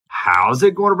How's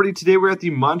it going, everybody? Today we're at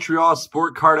the Montreal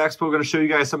Sport Card Expo. We're going to show you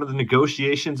guys some of the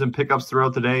negotiations and pickups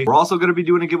throughout the day. We're also going to be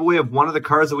doing a giveaway of one of the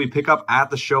cards that we pick up at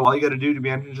the show. All you got to do to be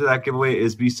entered into that giveaway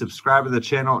is be subscribed to the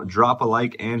channel, drop a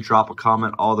like, and drop a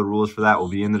comment. All the rules for that will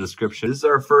be in the description. This is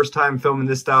our first time filming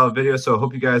this style of video, so I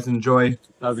hope you guys enjoy.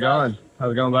 How's it going?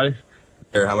 How's it going, buddy?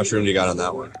 Here, how much room do you got on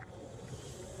that one?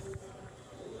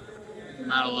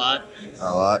 Not a lot.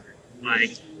 Not a lot.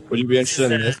 Like, would you be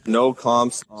interested in this? No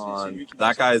comps on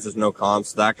that guy. Is no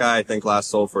comps. That guy I think last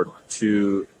sold for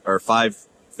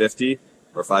 $550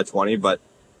 or $520, but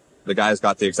the guy's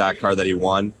got the exact card that he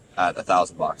won at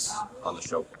 $1,000 on the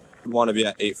show. I want to be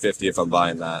at $850 if I'm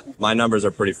buying that. My numbers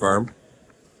are pretty firm,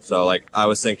 so like I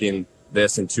was thinking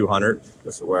this and 200.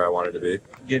 This is where I wanted to be.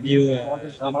 give you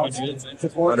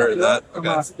 100 and that.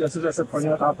 Okay.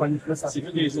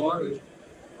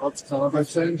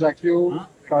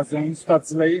 Cousins,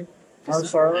 Stutzley,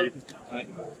 Mercer,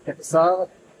 Texas.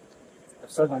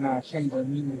 Ça, dans la chaîne de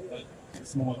mine.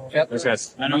 Thanks,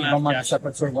 guys. I don't have cash. I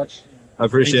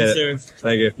appreciate Thank you, it. sir.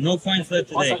 Thank you. No coin flip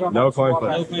today. No coin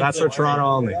flip. No coin That's flip. for Toronto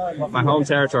only. My home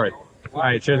territory. All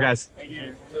right, cheers, guys.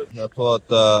 I'll pull out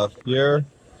the here,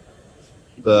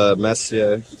 the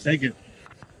Messier. Thank you.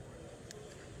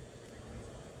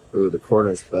 Ooh, the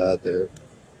corner's bad there.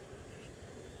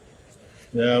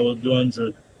 Yeah, we'll do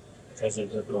 100.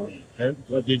 Okay.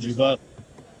 What did you got?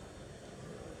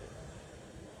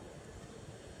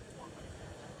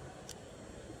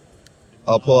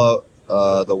 I'll pull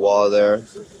out the wall there.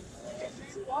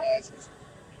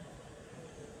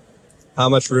 How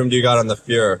much room do you got on the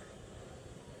Fuhrer?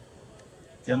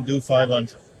 Can do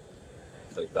 500.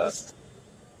 Like that.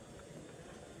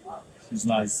 It's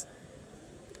nice.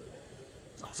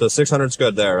 So 600's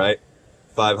good there, right?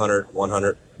 500,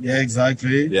 100. Yeah,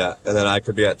 exactly. Yeah, and then I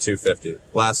could be at 250.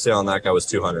 Last sale on that guy was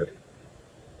 200.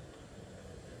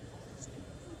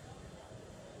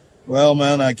 Well,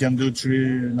 man, I can do 3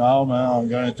 now, man. I'm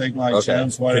gonna take my Okay.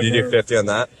 chance. Whatever. Could you do 50 on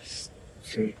that?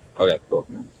 Sure. Okay, cool.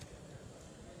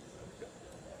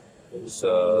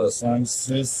 So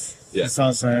yeah,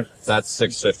 605. that's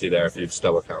 650 there if you just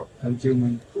double count. Thank you,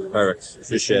 man. Perfect.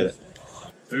 Appreciate it.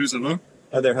 There's a look.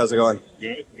 Hi there. How's it going?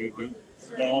 Good, good, good.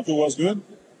 Toronto was good.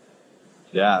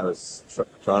 Yeah, it was.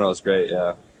 Toronto was great.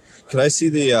 Yeah. Can I see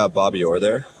the Bobby Orr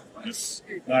there? Yes.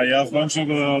 I have a bunch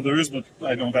of others, but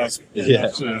I don't have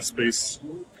Yeah. enough space.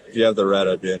 If you have the red,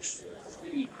 I'd be interested.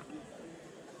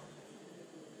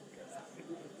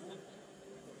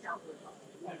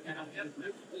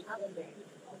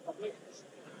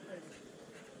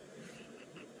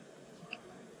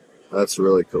 That's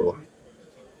really cool.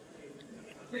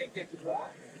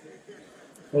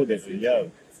 Oh, yeah.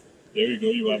 There you go.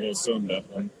 You have also on that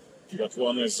one. That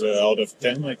one is out of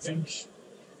 10, I think.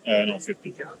 No,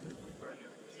 50.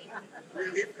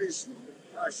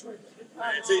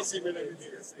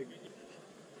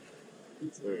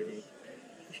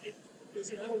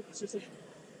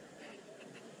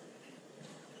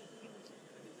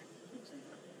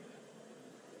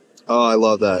 Oh, I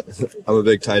love that. I'm a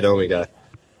big Taidomi guy.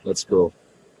 That's cool.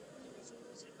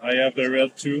 I have the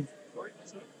red too.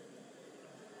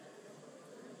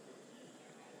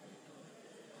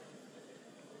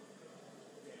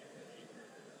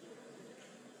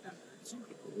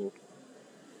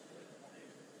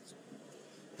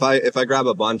 If I grab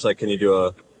a bunch, like, can you do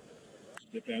a?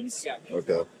 Depends.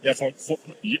 Okay. Yeah, for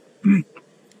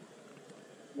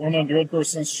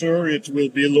 100% sure it will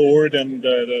be lower than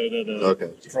the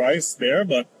Okay. price there,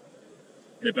 but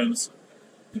depends.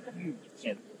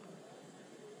 Sorry.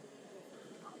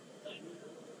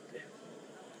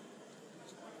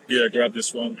 Yeah, grab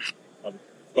this one.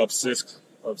 Top 6.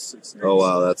 Top 6. Oh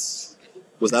wow, that's.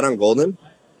 Was that on Golden?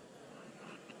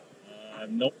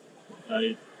 Nope.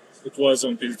 It was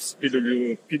on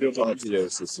PW. Oh,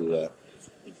 yes, this is that.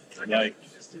 Like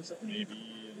maybe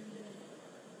in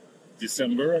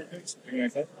December, I think, something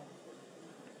like that.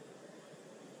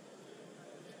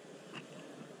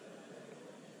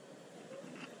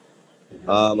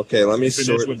 Okay, let me Finish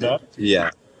sort. with that?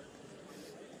 Yeah.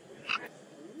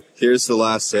 Here's the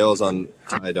last sales on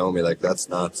Taidomi. Like, that's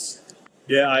nuts.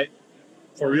 Yeah,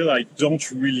 for real, I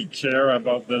don't really care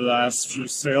about the last few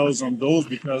sales on those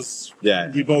because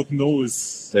Yeah, we both know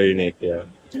it's they're unique. Yeah.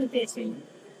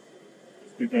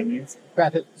 depending.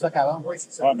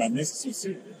 Ah, mais c'est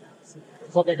aussi.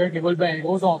 Pas quelqu'un qui roule bien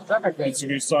gros son truck avec Tu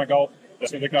réussis encore.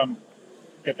 Parce que là, comme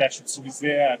que tu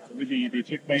utilisais à trouver des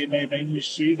trucs bien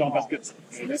nichés, donc parce que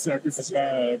là, c'est un peu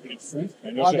facilement plus de fou.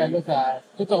 Mais là, Ouais, ben là, ça.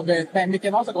 Tout revient. Ben,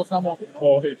 mécaniquement, ça continue à monter.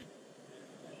 ouais.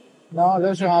 Non,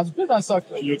 là, j'ai rendu plus dans le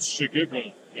socle. Puis là, tu checkais,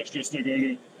 puis acheter ce gars-là.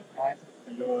 Ouais.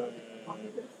 Puis là,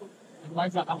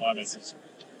 Même ça marche. ouais, mais c'est ça.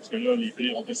 Parce que là, les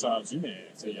prix ont descendu, mais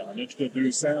il y en a de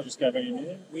 200 jusqu'à 20 000.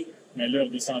 Mais là,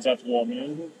 descendu à 3 000,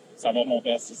 ça va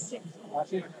monter à 600.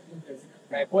 OK.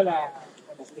 Mais pas la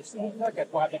spéciale, là, qu'elle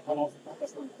pourrait être prononcée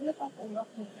parce qu'on est en cours, là.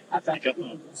 Attends. Les cartes,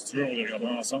 si tu veux, on les regarde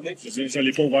ensemble. Je ne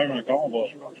l'ai pas ouvert encore, on va.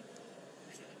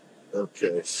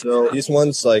 Okay, so these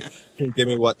ones, like, give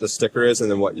me what the sticker is and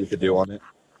then what you could do on it.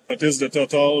 What is the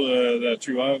total that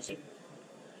you have?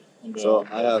 So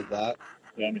I have that.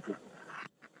 Yeah, me too.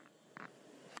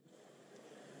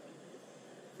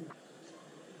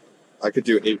 I could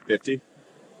do 850.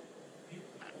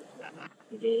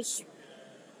 Those.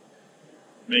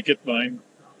 Make it mine.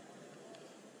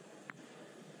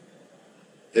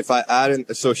 If I add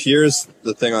in, so here's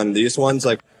the thing on these ones,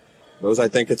 like, those I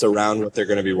think it's around what they're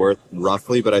going to be worth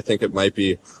roughly, but I think it might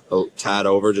be a tad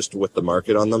over just with the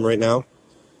market on them right now.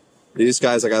 These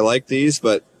guys, like, I like these,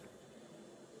 but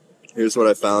here's what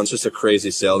I found. It's just a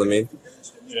crazy sale to me.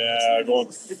 Yeah,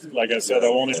 like I said, I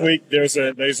want this week. There's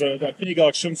a big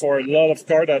auction for a lot of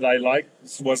cards that I like.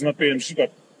 It was not PMG,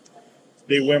 but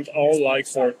they went all like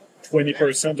for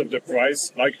 20% of the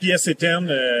price. Like PSA 10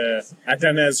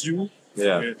 Athanasiu.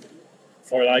 Yeah.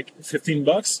 For like $15.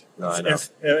 No, I know.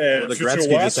 Well, the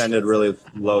Gretzky just ended really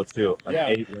low too. Like Yeah.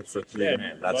 8 for 3 Yeah,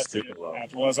 grand. That's super low. I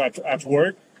was at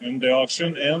work and the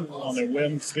auction ended on a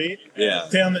Wednesday. Yeah.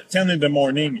 10 in the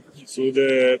morning. So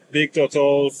the big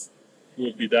total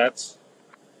would be that.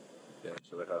 Yeah,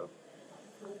 should I have?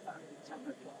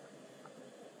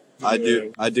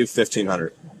 I do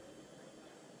 1,500.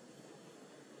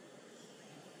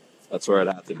 That's where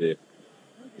it'd have to be.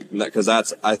 Because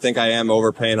I think I am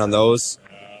overpaying on those.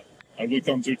 I will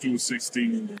come to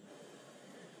 216.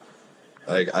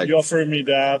 You You offer me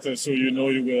that, so you know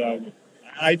you will have.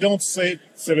 I don't say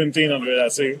 1,700. I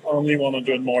say only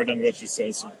 100 more than what you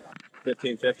say. So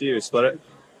 1,550, you split it?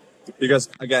 Because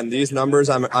again, these numbers,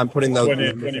 I'm putting those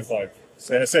 25.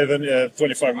 So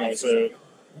 25 more. So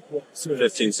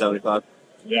 1575.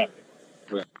 yeah.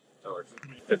 Okay, that works.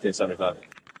 1575.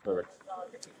 Perfect.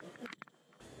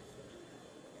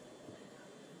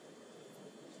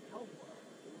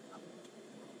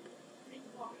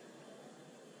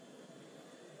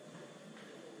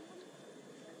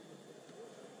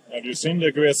 Have you seen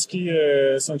the Gretzky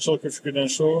Essential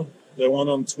Confidential? The one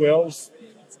on 12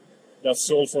 that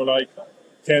sold for like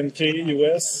 10K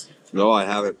US? No, I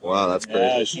haven't. Wow, that's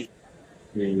crazy.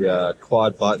 The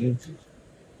quad button.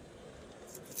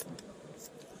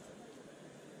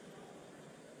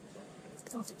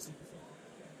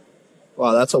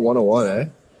 Wow, that's a 101, eh?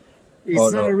 It's Oh,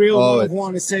 not no. a real Oh,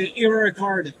 one. It's an era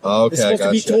card. Oh, It's okay,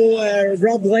 supposed to gotcha. be told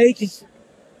Rob Blake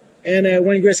and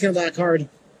Wayne Gretzky on that card.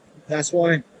 That's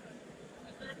why.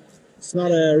 It's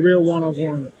not a real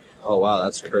one-of-one. Oh, wow,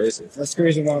 that's crazy. That's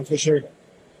crazy one for sure.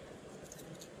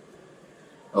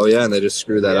 Oh, yeah, and they just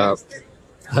screwed that up.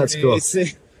 That's cool. It's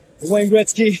Wayne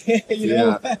Gretzky, you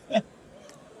know? Yeah.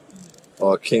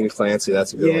 Oh, King Clancy,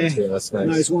 that's a good Yeah. one, too. That's nice.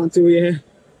 Nice one too, yeah.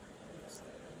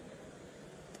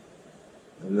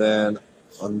 And then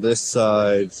on this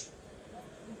side,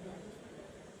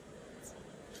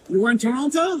 You were in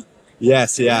Toronto?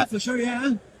 yes, yeah, For sure,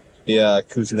 yeah. yeah,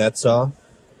 Kuznetsov.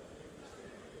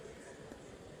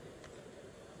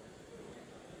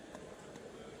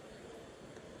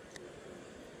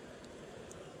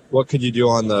 What could you do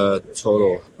on the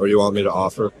total, or you want me to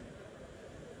offer?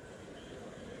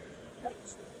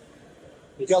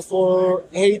 You got for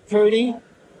 830.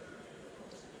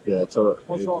 Yeah, total.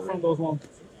 What's all from those ones?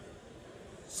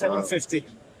 750.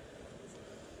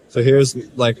 So here's,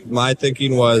 like, my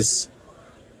thinking was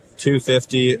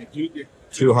 250,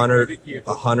 200,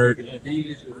 100.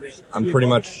 I'm pretty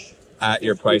much at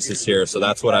your prices here, so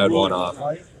that's what I would want off.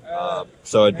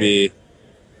 So it'd be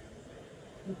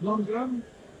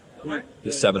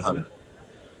just 700.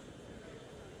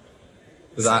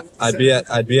 Because I'd be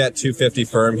at 250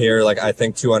 firm here. Like, I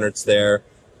think 200's there,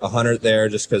 100 there,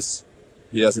 just because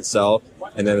he doesn't sell,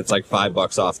 and then it's like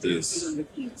 $5 off these.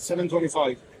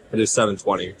 725. I do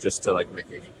 720 just to like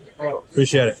make it.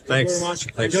 Appreciate it. Thanks. Thank you very much.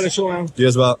 Thanks. Enjoy the show, man. You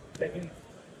as well.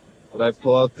 Would I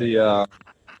pull out the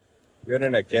we had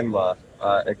an Aginla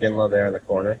there in the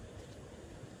corner?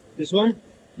 This one?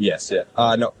 Yes, yeah.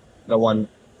 No, the one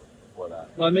before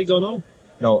that. McDonald?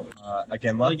 No,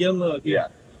 Aginla. Again, Yeah.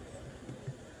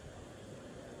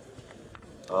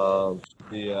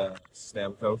 The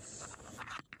Stamkos.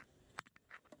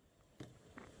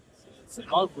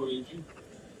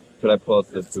 Could I pull out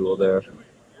the Duel there?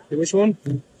 Which one?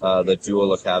 The Duel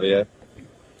Le Cavier.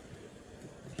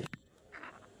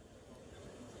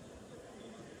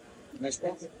 Nice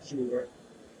one. Sure.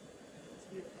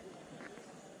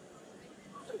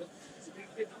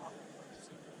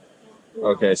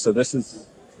 Okay, so this is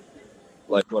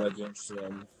like what I'd be interested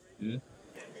in. Yeah.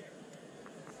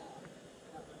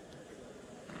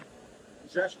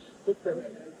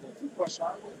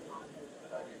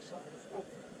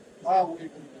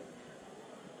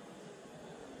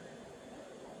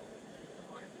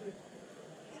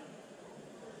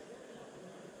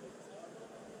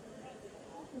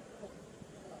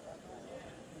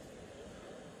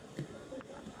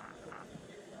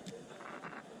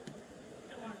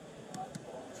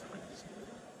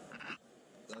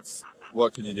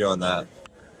 What can you do on that?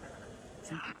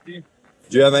 Do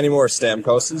you have any more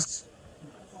Stamkoses?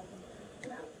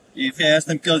 If I ask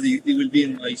them because they will be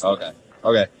in my store. Okay.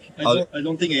 Okay. I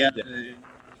don't think I have.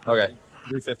 Okay.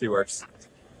 350 works.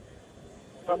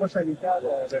 Moi, je suis amical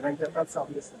de 24 de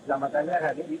service. Dans ma dernière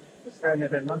année, je ferai un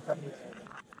événement de service.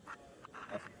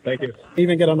 Thank you.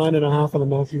 Even get a 9.5 on the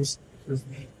Matthews.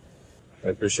 I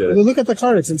appreciate it. Look at the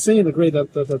card. It's insane the grade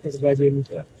that guy gave me.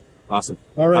 Yeah. Awesome.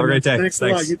 All right. Have a great day. Thanks a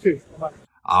lot. You too. Bye.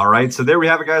 All right, so there we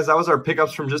have it, guys. That was our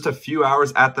pickups from just a few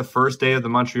hours at the first day of the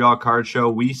Montreal Card Show.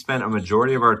 We spent a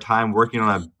majority of our time working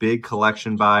on a big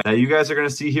collection buy that you guys are going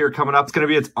to see here coming up. It's going to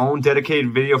be its own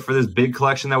dedicated video for this big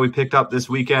collection that we picked up this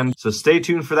weekend. So stay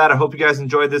tuned for that. I hope you guys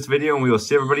enjoyed this video, and we will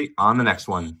see everybody on the next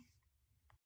one.